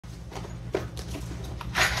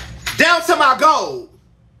Down to my gold.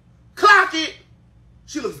 Clock it.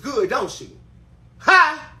 She looks good, don't she?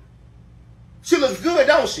 Hi. She looks good,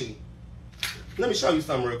 don't she? Let me show you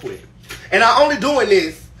something real quick. And I'm only doing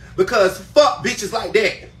this because fuck bitches like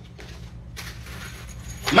that.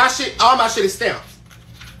 My shit, all my shit is stamped.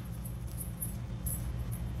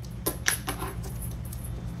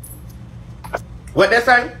 What that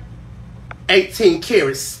say? 18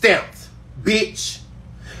 carats stamped, bitch.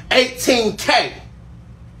 18K.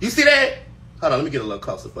 You see that? Hold on, let me get a little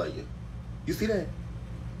closer for you. You see that?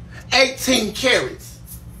 18 carats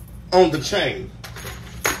on the chain.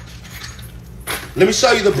 Let me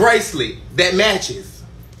show you the bracelet that matches.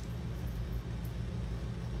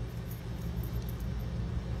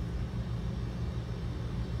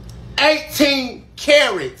 $18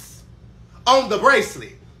 carats on the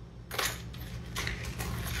bracelet.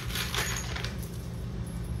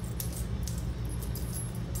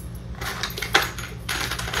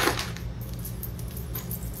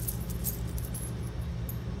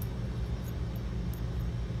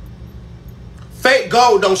 Fake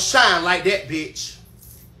gold don't shine like that, bitch.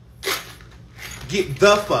 Get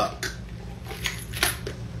the fuck.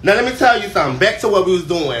 Now let me tell you something. Back to what we was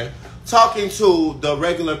doing. Talking to the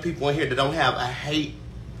regular people in here that don't have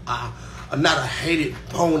not a hated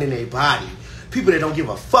bone in their body. People that don't give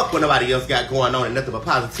a fuck what nobody else got going on and nothing but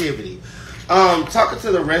positivity. Talking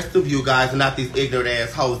to the rest of you guys and not these ignorant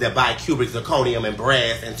assholes that buy cubic zirconium and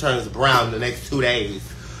brass and turns brown in the next 2 days.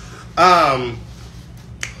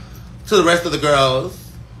 To the rest of the girls.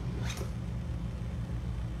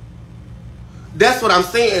 That's what I'm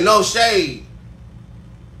saying. No shade.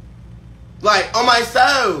 Like, on my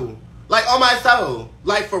soul. Like, on my soul.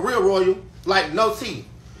 Like, for real, Royal. Like, no tea.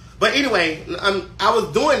 But anyway, I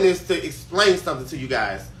was doing this to explain something to you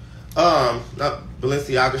guys.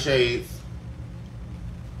 Balenciaga shades.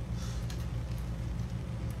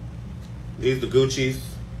 These the Gucci's.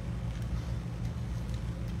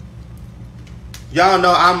 Y'all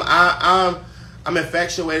know I'm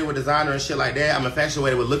infatuated with designer and shit like that. I'm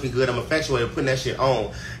infatuated with looking good. I'm infatuated with putting that shit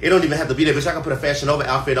on. It don't even have to be there, bitch. I can put a Fashion Nova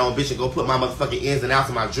outfit on, bitch, and go put my motherfucking ins and outs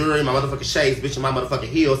of my jewelry, my motherfucking shades, bitch, and my motherfucking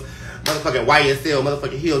heels, motherfucking YSL,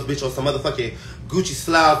 motherfucking heels, bitch, on some motherfucking Gucci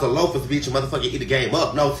slouches or loafers, bitch, and motherfucking eat the game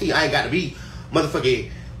up. No, T, I ain't got to be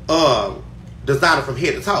motherfucking designer from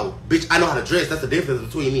head to toe. Bitch, I know how to dress. That's the difference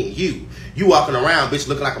between me and you. You walking around, bitch,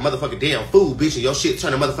 looking like a motherfucking damn fool, bitch, and your shit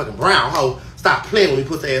turning motherfucking brown, hoe. Stop playing with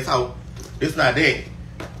me, pussy ass hoe. It's not that.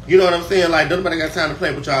 You know what I'm saying? Like, nobody got time to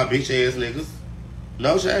play with y'all bitch ass niggas.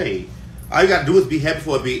 No shade. All you gotta do is be happy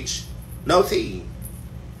for a bitch. No tea.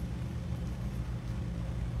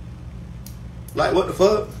 Like, what the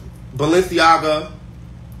fuck? Balenciaga.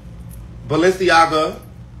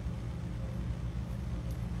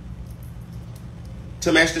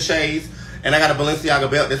 To match the shades. And I got a Balenciaga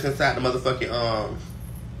belt that's inside the motherfucking,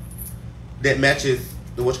 that matches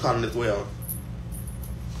the what you calling as well.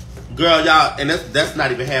 Girl, y'all, and that's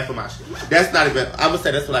not even half of my shit. That's not even, I would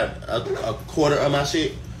say that's like a quarter of my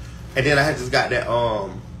shit. And then I had just got that,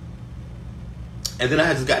 and then I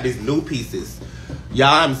had just got these new pieces. Y'all,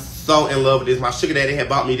 I'm so in love with this. My sugar daddy had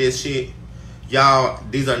bought me this shit. Y'all,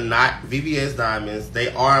 these are not VVS diamonds. They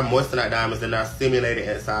are moissanite diamonds. They're not simulated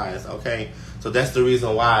at size, okay? So that's the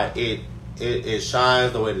reason why it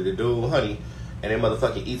shines the way that it do, honey. And then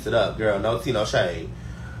motherfucking eats it up, girl. No tea, no shade.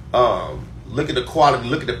 Look at the quality.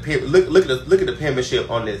 Look at the penmanship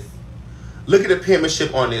on this. Look at the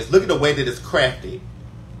penmanship on this. Look at the way that it's crafted.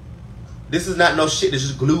 This is not no shit that's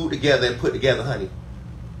just glued together and put together, honey.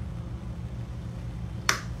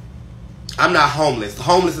 I'm not homeless.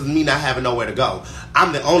 Homeless is me not having nowhere to go.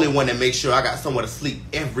 I'm the only one that makes sure I got somewhere to sleep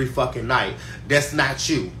every fucking night. That's not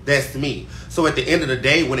you. That's me. So at the end of the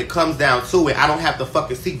day, when it comes down to it, I don't have to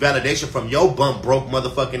fucking seek validation from your bum broke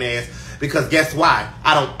motherfucking ass. Because guess why?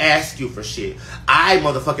 I don't ask you for shit. I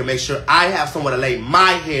motherfucking make sure I have somewhere to lay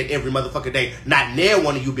my head every motherfucking day. Not near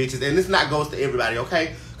one of you bitches. And this not goes to everybody,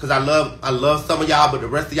 okay? Because I love some of y'all, but the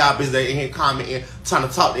rest of y'all bitches that in here commenting, trying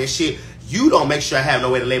to talk that shit. You don't make sure I have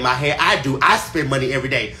nowhere to lay my head. I do. I spend money every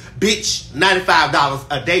day. Bitch, $95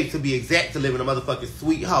 a day to be exact to live in a motherfucking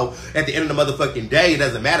sweet hoe. At the end of the motherfucking day, it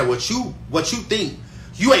doesn't matter what you think.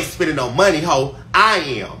 You ain't spending no money, hoe. I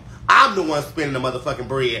am. I'm the one spending the motherfucking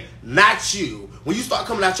bread, not you. When you start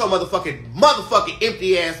coming out your motherfucking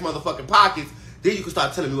empty ass motherfucking pockets, then you can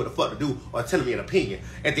start telling me what the fuck to do or telling me an opinion.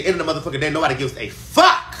 At the end of the motherfucking day, nobody gives a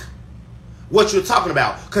fuck what you're talking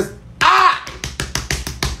about. Because I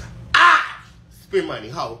spend money,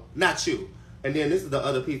 ho, not you. And then this is the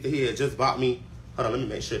other piece that he had just bought me. Hold on, let me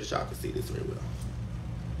make sure that y'all can see this very well.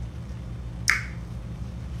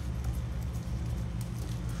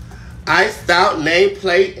 Iced out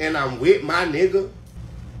nameplate and I'm with my nigga.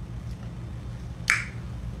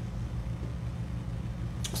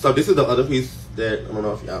 So this is the other piece that I don't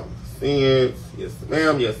know if y'all seen it. Yes,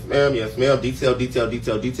 ma'am. Yes, ma'am. Yes, ma'am. Detail.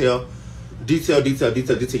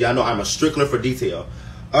 Y'all know I'm a stickler for detail.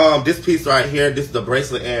 This piece right here. This is the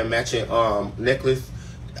bracelet and matching necklace.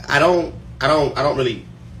 I don't really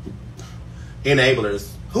enablers.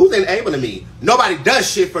 Who's enabling me? Nobody does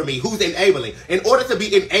shit for me. Who's enabling? In order to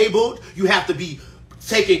be enabled, you have to be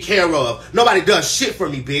taken care of. Nobody does shit for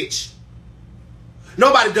me, bitch.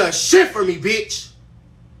 Nobody does shit for me, bitch.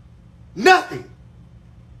 Nothing.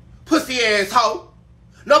 Pussy ass hoe.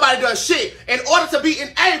 Nobody does shit. In order to be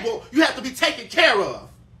enabled, you have to be taken care of.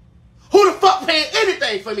 Who the fuck paying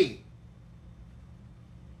anything for me?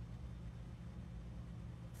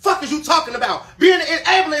 Fuck is you talking about? Being an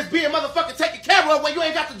enabler is being motherfucking taken care of when you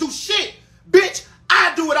ain't got to do shit. Bitch,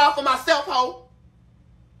 I do it all for myself, hoe.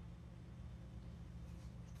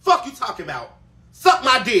 Fuck you talking about? Suck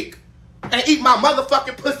my dick and eat my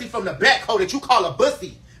motherfucking pussy from the back hoe that you call a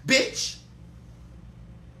bussy, bitch.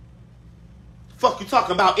 Fuck you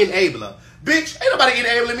talking about enabler. Bitch, ain't nobody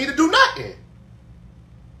enabling me to do nothing.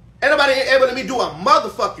 Ain't nobody enabling me to do a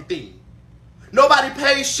motherfucking thing. Nobody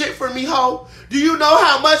pays shit for me, hoe. Do you know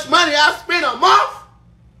how much money I spend a month?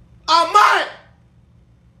 A month!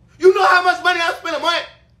 You know how much money I spend a month?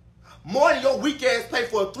 More than your weak ass pay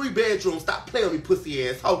for a 3-bedroom. Stop playing with me, pussy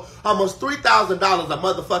ass hoe. Almost $3,000 a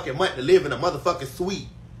motherfucking month to live in a motherfucking suite.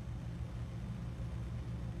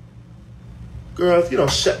 Girl, if you don't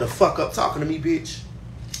shut the fuck up talking to me, bitch.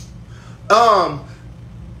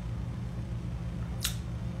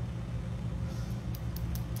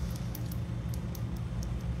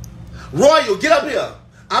 Royal, get up here.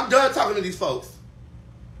 I'm done talking to these folks.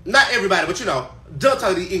 Not everybody, but you know, done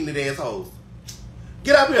talking to these ignorant assholes.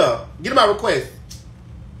 Get up here. Get my request.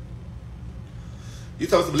 You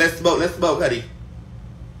told some let's smoke, honey.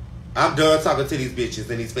 I'm done talking to these bitches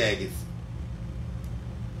and these faggots.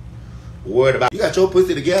 Worried about you got your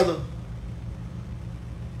pussy together.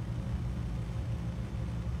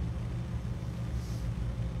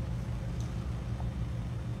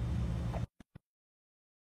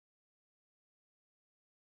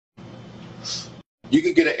 You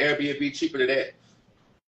can get an Airbnb cheaper than that.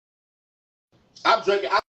 I'm drinking.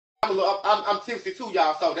 I'm tipsy too,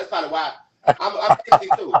 y'all. So that's probably why I'm tipsy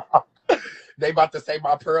too. They about to say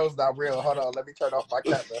my pearls not real. Hold on, let me turn off my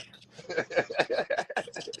camera.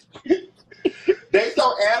 They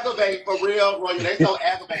so aggravating for real, Roy. They so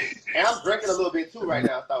aggravating. And I'm drinking a little bit too right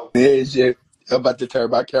now. So yeah, shit. I'm about to turn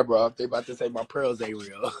my camera off. They about to say my pearls ain't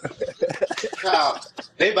real. child,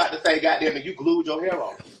 they about to say, goddamn it, you glued your hair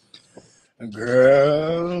on.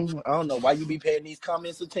 Girl, I don't know why you be paying these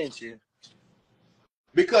comments attention.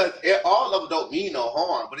 Because all of them don't mean no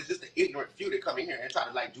harm, but it's just the ignorant few that come in here and try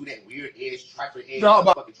to like do that weird edge, trifling edge,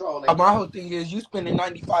 motherfucking troll. My whole thing is you spending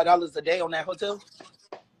 $95 a day on that hotel.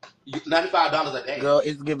 $95 a day. Girl,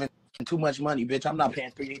 it's giving too much money, bitch. I'm not paying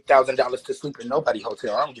 $3,000 to sleep in nobody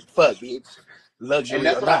hotel. I don't give a fuck, bitch. Luxury and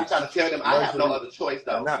that's or what not. I be trying to tell them. I have no other choice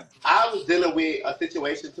though. I was dealing with a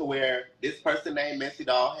situation to where this person named Messy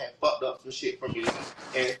Doll had fucked up some shit for me,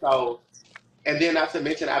 and so. And then, not to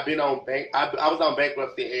mention, I've been on I was on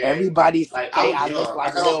bankruptcy. And everybody like I was young.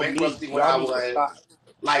 I got on bankruptcy when I was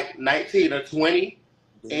like 19 or 20,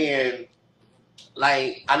 and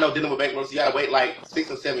like I know dealing with bankruptcy, you gotta wait like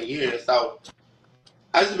 6 or 7 years. So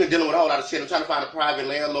I just been dealing with a whole lot of shit. I'm trying to find a private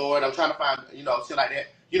landlord. I'm trying to find shit like that.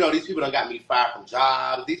 These people done got me fired from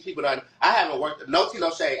jobs. These people done. I haven't worked. No tea,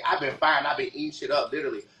 no shade. I've been fired. I've been eating shit up.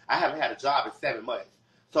 Literally, I haven't had a job in 7 months.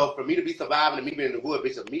 So for me to be surviving and me being in the wood,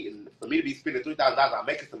 bitch, of meeting, for me to be spending $3,000, I'm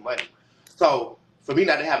making some money. So for me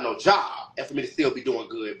not to have no job and for me to still be doing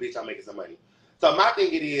good, bitch, I'm making some money. So my thing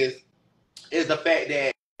is the fact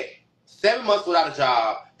that 7 months without a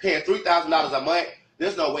job, paying $3,000 a month,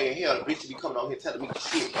 there's no way in hell the bitch should be coming on here telling me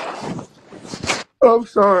shit. I'm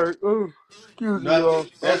sorry. Excuse me, y'all. I'm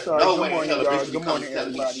There's sorry. no Good way morning, in hell the bitch y'all. should be Good coming morning,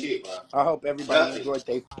 telling me everybody. shit, bro. I hope everybody enjoyed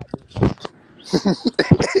their.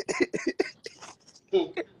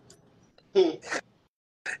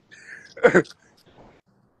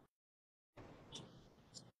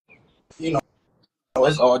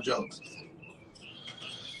 It's all jokes.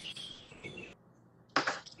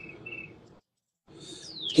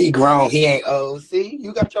 He grown. He ain't old. See,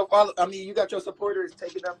 you got your you got your supporters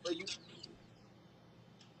taking up for you.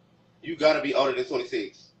 You gotta be older than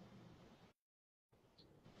 26.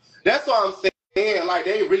 That's what I'm saying. Like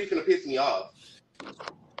they really finna piss me off.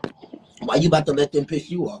 Why you about to let them piss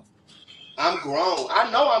you off? I'm grown. I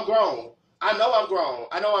know I'm grown. I know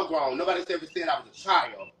I'm grown. Nobody ever said I was a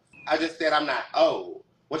child. I just said I'm not old.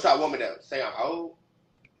 What y'all want me to say? I'm old?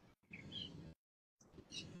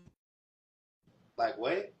 Like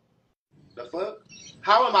what? The fuck?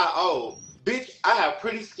 How am I old? Bitch, I have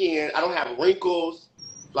pretty skin. I don't have wrinkles.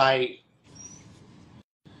 Like,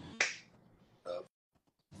 the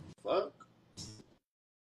fuck?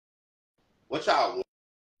 What y'all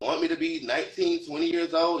want me to be 19, 20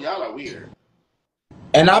 years old? Y'all are weird.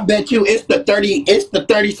 And I bet you it's the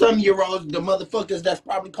 30-some-year-olds, the motherfuckers that's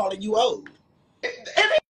probably calling you old. It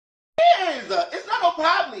is. It's not no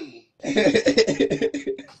probably.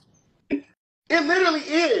 It literally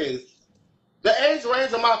is. The age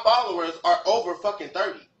range of my followers are over fucking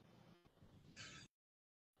 30.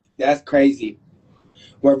 That's crazy.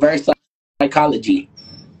 Reverse psychology.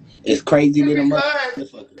 It's crazy little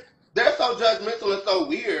motherfucker. They're so judgmental and so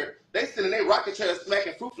weird. They sit in their rocket chair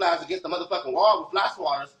smacking fruit flies against the motherfucking wall with fly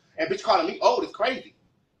swatters, and bitch calling me old is crazy.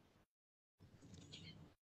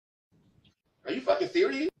 Are you fucking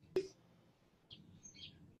serious?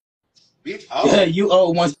 Bitch, old. You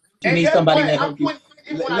old once you And need guess somebody what? to I'm help you.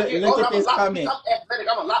 26. When I get Look older, at this comment. I'm athletic.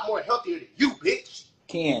 I'm a lot more healthier than you, bitch.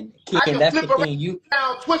 Ken, I can that's flip the thing.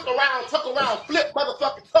 around, twist around, tuck around, flip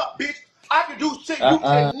motherfucking tuck, bitch. I can do shit you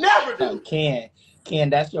can never do.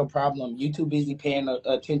 Ken, that's your problem. You too busy paying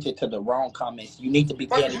attention to the wrong comments. You need to be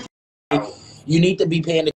paying attention. You need to be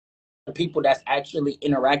paying attention to people that's actually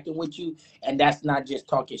interacting with you, and that's not just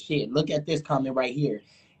talking shit. Look at this comment right here.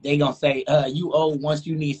 They gonna say, you old once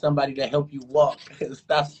you need somebody to help you walk.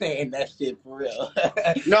 Stop saying that shit for real.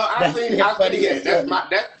 No, I seen that.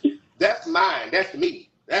 That's mine. That's me.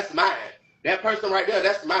 That's mine. That person right there,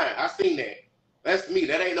 that's mine. I seen that. That's me.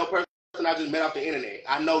 That ain't no person I just met off the internet.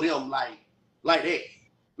 I know them like that.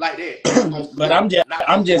 Like that. But I'm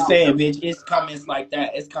just saying, bitch, it's comments like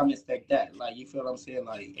that. It's comments like that. Like, you feel what I'm saying?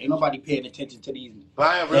 Like, ain't nobody paying attention to these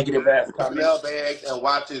negative ass comments. Bags and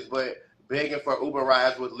watches, but begging for Uber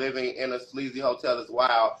rides with living in a sleazy hotel is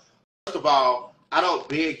wild. First of all, I don't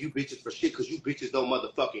beg you bitches for shit because you bitches don't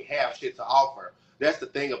motherfucking have shit to offer. That's the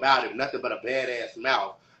thing about it. Nothing but a badass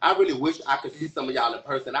mouth. I really wish I could see some of y'all in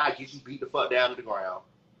person. I'd get you beat the fuck down to the ground.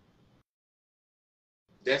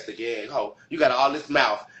 That's the gag, ho. You got all this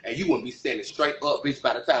mouth, and you wouldn't be standing straight up, bitch,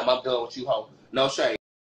 by the time I'm done with you, ho. No shame.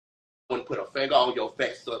 I wouldn't put a finger on your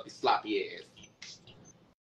fat, stuffy, sloppy ass.